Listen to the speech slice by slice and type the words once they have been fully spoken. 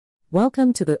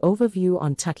Welcome to the overview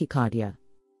on tachycardia.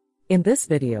 In this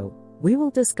video, we will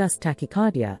discuss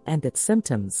tachycardia and its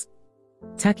symptoms.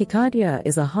 Tachycardia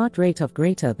is a heart rate of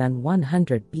greater than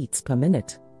 100 beats per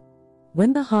minute.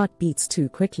 When the heart beats too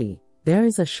quickly, there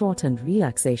is a shortened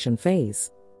relaxation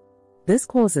phase. This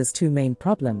causes two main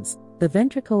problems. The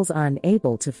ventricles are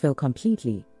unable to fill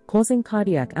completely, causing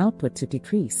cardiac output to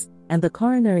decrease, and the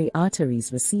coronary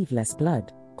arteries receive less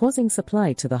blood, causing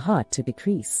supply to the heart to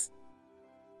decrease.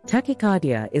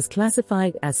 Tachycardia is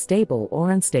classified as stable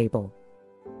or unstable.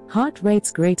 Heart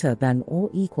rates greater than or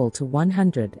equal to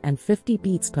 150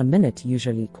 beats per minute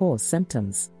usually cause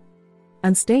symptoms.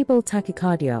 Unstable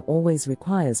tachycardia always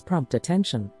requires prompt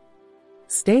attention.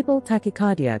 Stable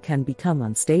tachycardia can become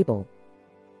unstable.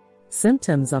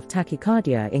 Symptoms of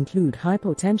tachycardia include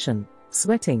hypotension,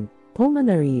 sweating,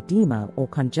 pulmonary edema or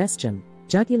congestion,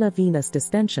 jugular venous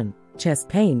distension, chest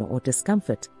pain or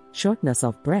discomfort, shortness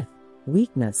of breath,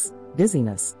 weakness,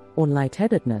 dizziness, or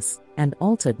lightheadedness, and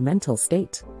altered mental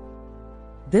state.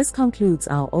 This concludes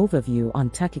our overview on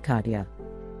tachycardia.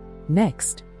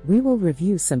 Next, we will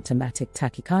review symptomatic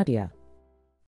tachycardia.